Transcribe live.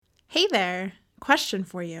Hey there, question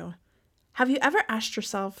for you. Have you ever asked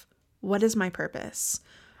yourself, what is my purpose?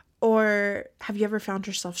 Or have you ever found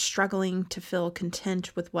yourself struggling to feel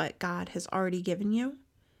content with what God has already given you?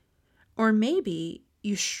 Or maybe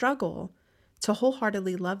you struggle to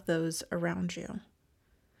wholeheartedly love those around you.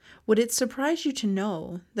 Would it surprise you to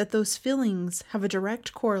know that those feelings have a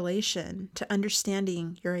direct correlation to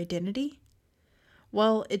understanding your identity?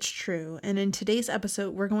 Well, it's true. And in today's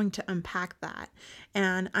episode, we're going to unpack that.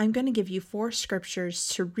 And I'm going to give you 4 scriptures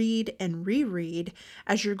to read and reread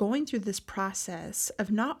as you're going through this process of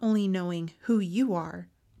not only knowing who you are,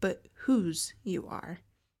 but whose you are.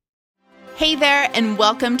 Hey there, and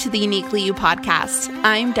welcome to the Uniquely You podcast.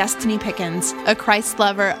 I'm Destiny Pickens, a Christ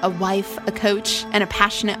lover, a wife, a coach, and a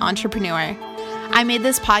passionate entrepreneur. I made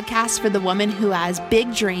this podcast for the woman who has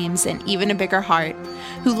big dreams and even a bigger heart,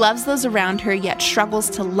 who loves those around her yet struggles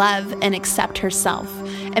to love and accept herself,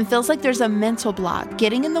 and feels like there's a mental block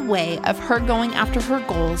getting in the way of her going after her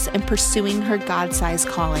goals and pursuing her God-sized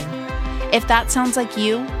calling. If that sounds like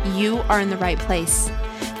you, you are in the right place.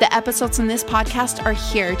 The episodes in this podcast are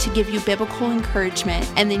here to give you biblical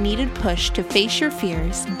encouragement and the needed push to face your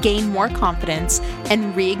fears, gain more confidence,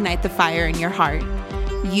 and reignite the fire in your heart.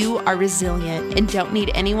 You are resilient and don't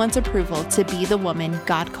need anyone's approval to be the woman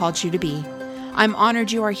God called you to be. I'm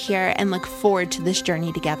honored you are here and look forward to this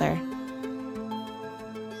journey together.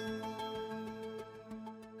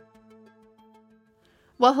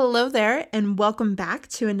 Well, hello there, and welcome back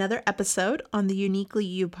to another episode on the Uniquely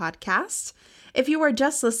You podcast. If you are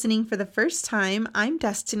just listening for the first time, I'm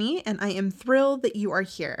Destiny, and I am thrilled that you are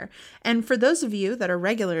here. And for those of you that are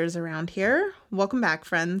regulars around here, welcome back,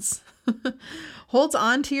 friends. Hold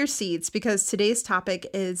on to your seats because today's topic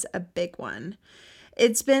is a big one.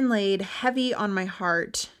 It's been laid heavy on my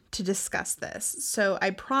heart to discuss this, so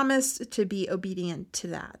I promised to be obedient to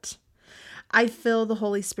that. I feel the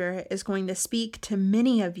Holy Spirit is going to speak to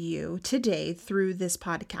many of you today through this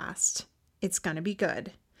podcast. It's going to be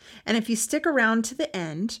good. And if you stick around to the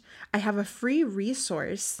end, I have a free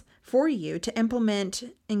resource for you to implement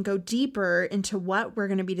and go deeper into what we're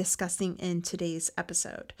going to be discussing in today's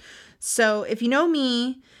episode. So if you know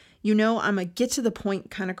me, you know I'm a get to the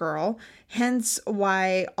point kind of girl, hence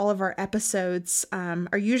why all of our episodes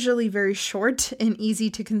are usually very short and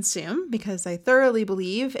easy to consume, because I thoroughly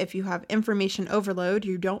believe if you have information overload,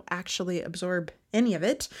 you don't actually absorb any of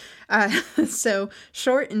it. So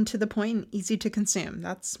short and to the point and easy to consume.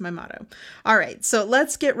 That's my motto. All right, so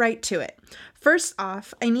let's get right to it. First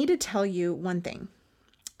off, I need to tell you one thing.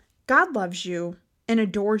 God loves you and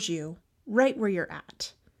adores you right where you're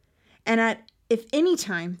at. And if any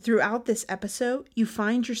time throughout this episode you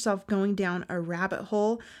find yourself going down a rabbit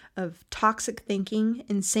hole of toxic thinking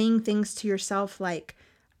and saying things to yourself like,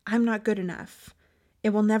 I'm not good enough,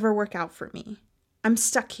 it will never work out for me, I'm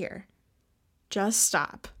stuck here, just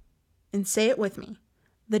stop and say it with me.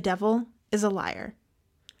 The devil is a liar.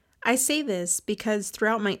 I say this because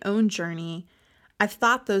throughout my own journey, I've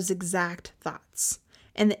thought those exact thoughts.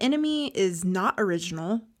 And the enemy is not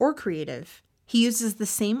original or creative. He uses the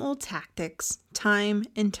same old tactics time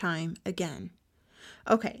and time again.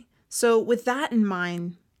 Okay, so with that in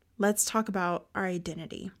mind, let's talk about our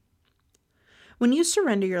identity. When you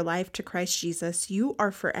surrender your life to Christ Jesus, you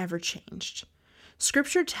are forever changed.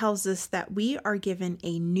 Scripture tells us that we are given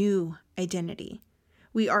a new identity.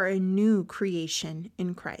 We are a new creation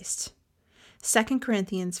in Christ. 2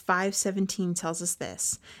 Corinthians 5:17 tells us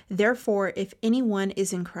this, therefore, if anyone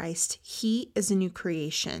is in Christ, he is a new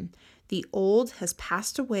creation. The old has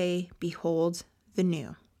passed away, behold, the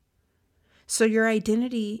new. So your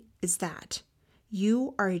identity is that.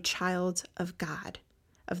 You are a child of God,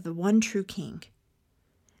 of the one true King.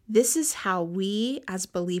 This is how we as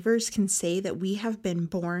believers can say that we have been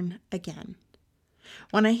born again.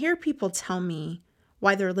 When I hear people tell me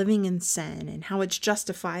why they're living in sin and how it's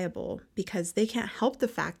justifiable because they can't help the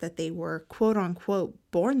fact that they were quote unquote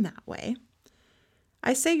born that way,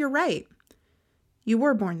 I say you're right. You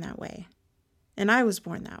were born that way, and I was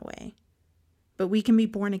born that way, but we can be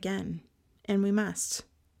born again, and we must.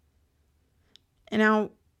 And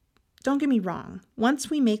now, don't get me wrong, once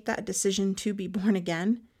we make that decision to be born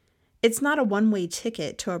again, it's not a one-way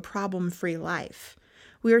ticket to a problem-free life.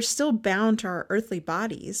 We are still bound to our earthly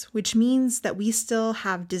bodies, which means that we still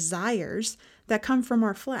have desires that come from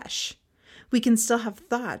our flesh. We can still have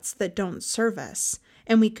thoughts that don't serve us,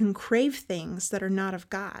 and we can crave things that are not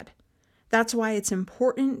of God. That's why it's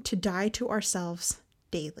important to die to ourselves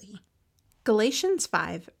daily. Galatians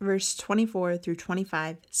 5, verse 24 through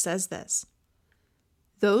 25 says this,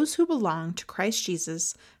 those who belong to Christ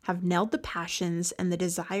Jesus have nailed the passions and the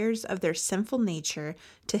desires of their sinful nature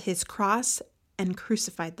to his cross and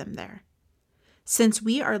crucified them there. Since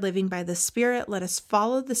we are living by the Spirit, let us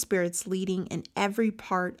follow the Spirit's leading in every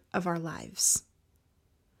part of our lives.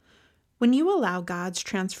 When you allow God's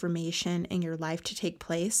transformation in your life to take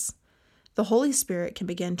place, the Holy Spirit can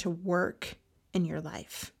begin to work in your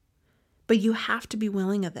life. But you have to be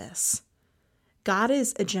willing of this. God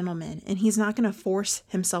is a gentleman, and he's not going to force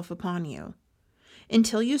himself upon you.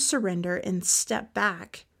 Until you surrender and step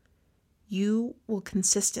back, you will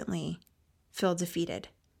consistently feel defeated.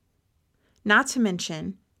 Not to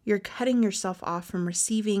mention, you're cutting yourself off from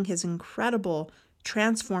receiving his incredible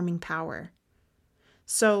transforming power.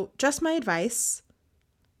 So just my advice,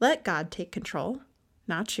 let God take control,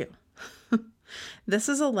 not you. This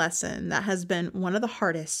is a lesson that has been one of the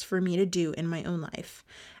hardest for me to do in my own life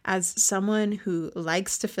as someone who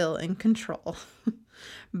likes to feel in control.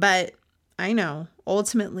 But I know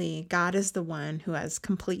ultimately God is the one who has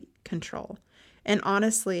complete control. And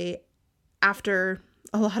honestly, after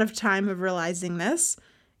a lot of time of realizing this,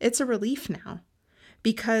 it's a relief now.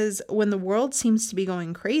 Because when the world seems to be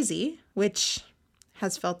going crazy, which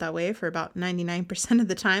has felt that way for about 99% of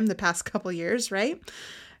the time the past couple years, right?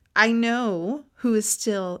 I know who is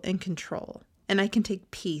still in control, and I can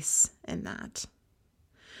take peace in that.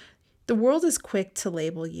 The world is quick to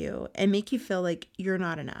label you and make you feel like you're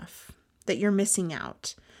not enough, that you're missing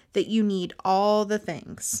out, that you need all the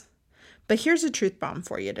things. But here's a truth bomb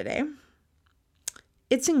for you today.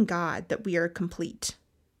 It's in God that we are complete.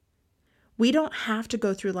 We don't have to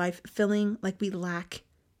go through life feeling like we lack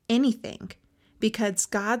anything because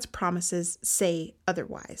God's promises say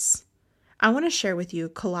otherwise. I want to share with you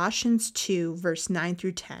Colossians 2, verse 9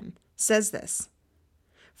 through 10 says this.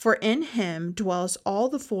 For in him dwells all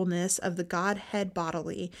the fullness of the Godhead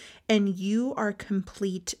bodily, and you are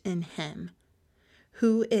complete in him,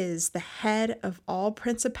 who is the head of all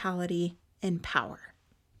principality and power.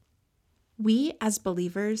 We as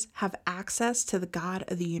believers have access to the God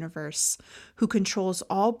of the universe, who controls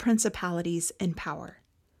all principalities and power.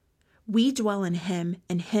 We dwell in him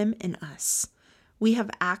and him in us. We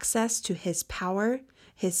have access to his power,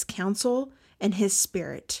 his counsel, and his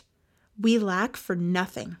spirit. We lack for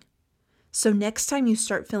nothing. So next time you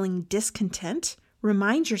start feeling discontent,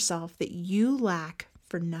 remind yourself that you lack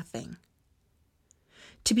for nothing.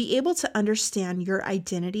 To be able to understand your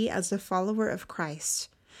identity as a follower of Christ,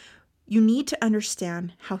 you need to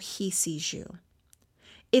understand how he sees you.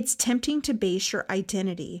 It's tempting to base your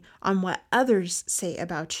identity on what others say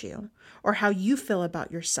about you, or how you feel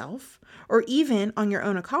about yourself, or even on your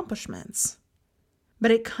own accomplishments.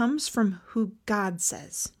 But it comes from who God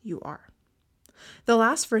says you are. The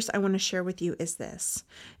last verse I want to share with you is this,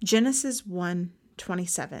 Genesis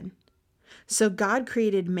 1:27. So God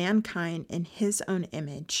created mankind in his own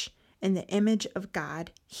image. In the image of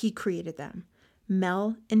God, he created them.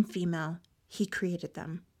 Male and female, he created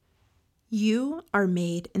them. You are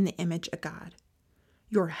made in the image of God.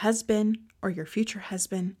 Your husband or your future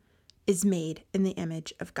husband is made in the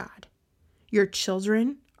image of God. Your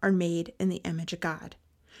children are made in the image of God.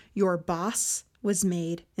 Your boss was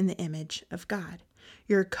made in the image of God.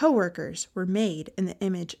 Your coworkers were made in the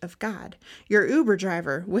image of God. Your Uber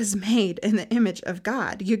driver was made in the image of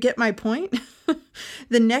God. You get my point?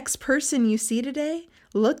 The next person you see today,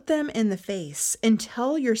 look them in the face and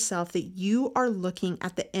tell yourself that you are looking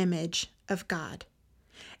at the image of God.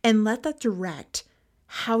 And let that direct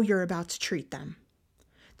how you're about to treat them.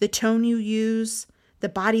 The tone you use, the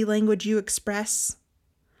body language you express.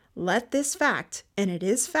 Let this fact, and it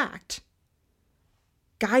is fact,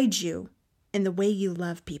 guide you in the way you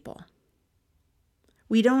love people.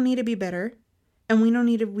 We don't need to be bitter, and we don't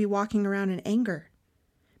need to be walking around in anger,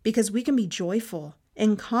 because we can be joyful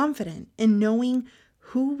and confident in knowing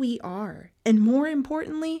who we are, and more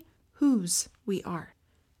importantly, whose we are.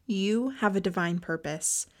 You have a divine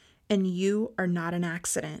purpose, and you are not an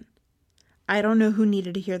accident. I don't know who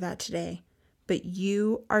needed to hear that today, but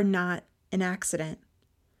you are not an accident.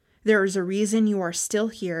 There is a reason you are still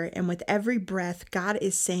here, and with every breath, God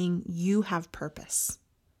is saying you have purpose.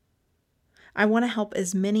 I want to help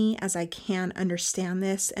as many as I can understand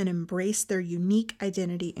this and embrace their unique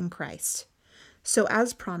identity in Christ. So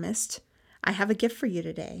as promised, I have a gift for you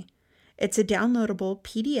today. It's a downloadable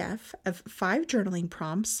PDF of 5 journaling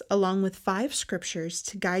prompts along with 5 scriptures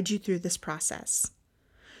to guide you through this process.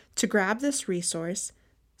 To grab this resource,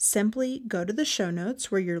 simply go to the show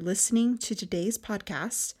notes where you're listening to today's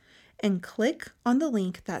podcast and click on the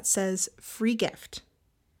link that says free gift.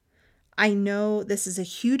 I know this is a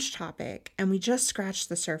huge topic and we just scratched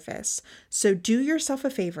the surface, so do yourself a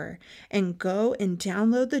favor and go and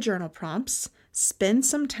download the journal prompts Spend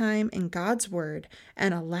some time in God's Word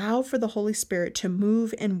and allow for the Holy Spirit to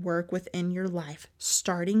move and work within your life,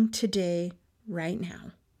 starting today, right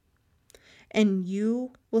now. And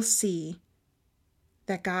you will see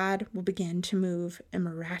that God will begin to move in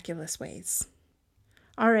miraculous ways.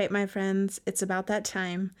 All right, my friends, it's about that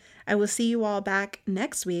time. I will see you all back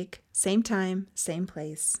next week, same time, same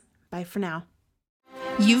place. Bye for now.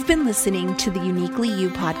 You've been listening to the Uniquely You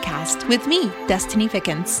podcast with me, Destiny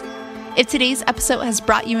Pickens. If today's episode has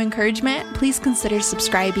brought you encouragement, please consider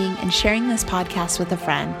subscribing and sharing this podcast with a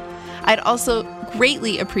friend. I'd also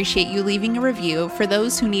greatly appreciate you leaving a review for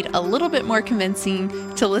those who need a little bit more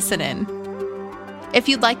convincing to listen in. If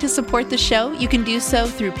you'd like to support the show, you can do so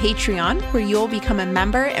through Patreon, where you'll become a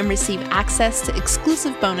member and receive access to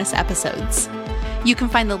exclusive bonus episodes. You can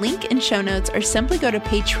find the link in show notes or simply go to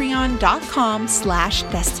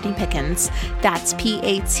patreon.com/DestinyPickens. That's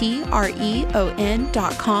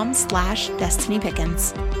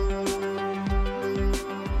patreon.com/DestinyPickens.